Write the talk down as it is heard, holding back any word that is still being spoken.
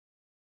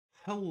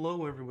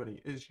Hello, everybody.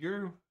 Is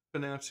your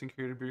FNAF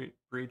security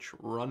breach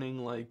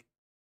running like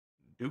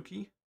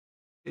Dookie?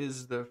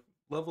 Is the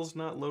levels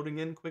not loading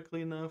in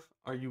quickly enough?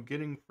 Are you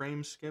getting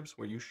frame skips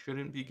where you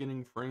shouldn't be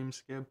getting frame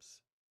skips?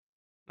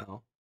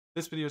 No.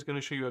 This video is going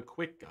to show you a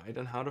quick guide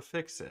on how to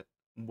fix it.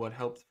 What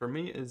helped for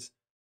me is,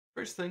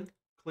 first thing,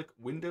 click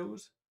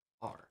Windows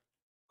R.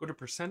 Go to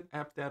percent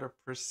app data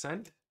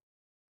percent,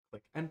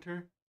 click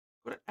enter,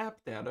 go to app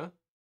data,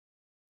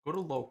 go to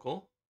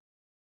local.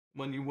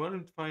 When you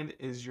want to find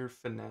is your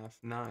FNAF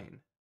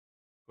 9.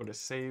 Go to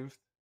save,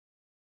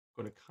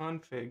 go to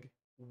config,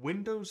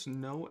 Windows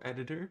no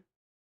editor,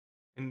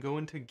 and go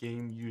into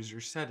game user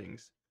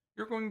settings.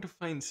 You're going to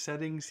find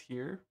settings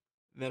here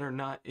that are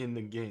not in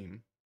the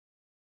game.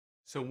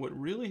 So what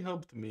really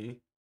helped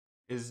me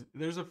is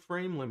there's a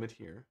frame limit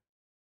here.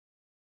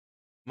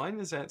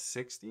 Mine is at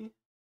 60,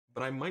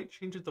 but I might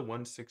change it to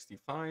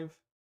 165.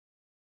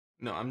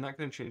 No, I'm not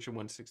going to change it to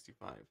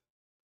 165,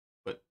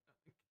 but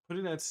put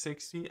it at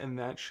 60 and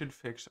that should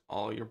fix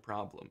all your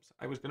problems.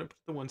 I was going to put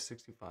the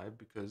 165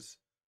 because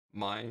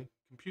my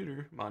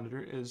computer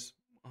monitor is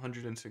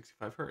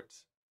 165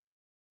 hertz.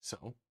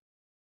 So,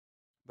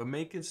 but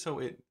make it so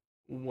it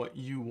what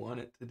you want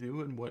it to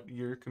do and what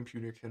your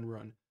computer can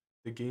run.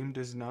 The game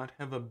does not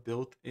have a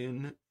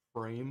built-in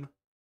frame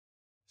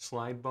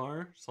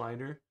slider.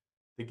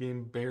 The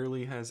game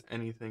barely has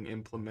anything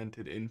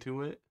implemented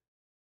into it.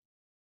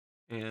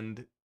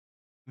 And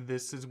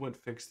this is what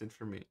fixed it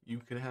for me. You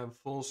can have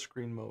full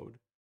screen mode,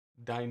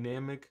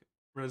 dynamic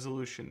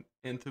resolution,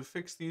 and to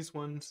fix these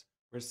ones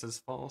where it says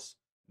false,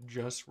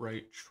 just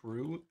write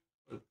true.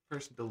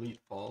 First delete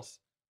false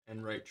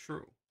and write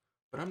true.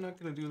 But I'm not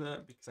going to do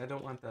that because I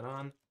don't want that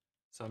on,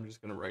 so I'm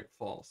just going to write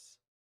false.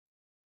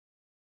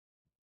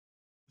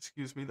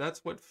 Excuse me,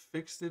 that's what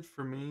fixed it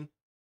for me.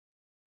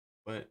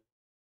 But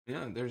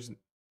yeah, there's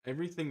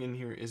everything in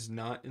here is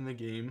not in the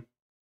game.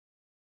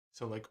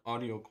 So like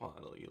audio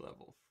quality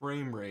level,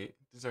 frame rate,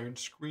 desired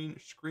screen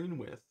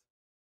width.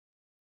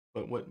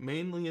 But what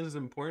mainly is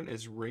important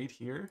is right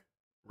here.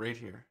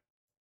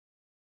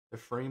 The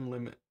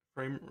frame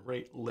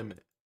rate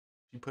limit.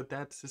 If you put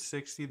that to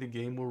 60, the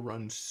game will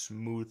run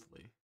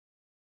smoothly.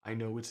 I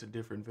know it's a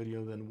different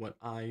video than what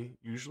I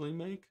usually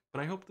make,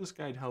 but I hope this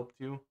guide helped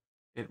you.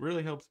 It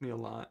really helps me a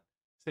lot.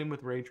 Same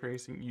with ray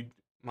tracing. You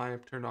might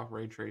have turned off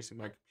ray tracing.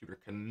 My computer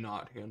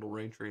cannot handle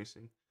ray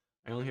tracing.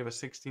 I only have a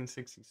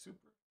 1660 Super.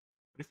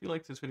 But if you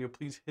like this video,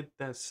 please hit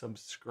that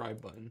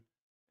subscribe button.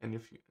 And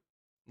if you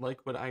like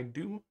what I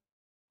do,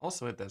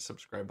 also hit that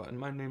subscribe button.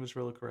 My name is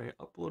RillaKurai,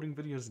 uploading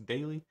videos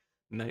daily,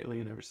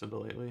 nightly, and ever so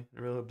lately. I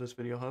really hope this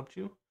video helped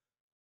you.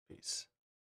 Peace.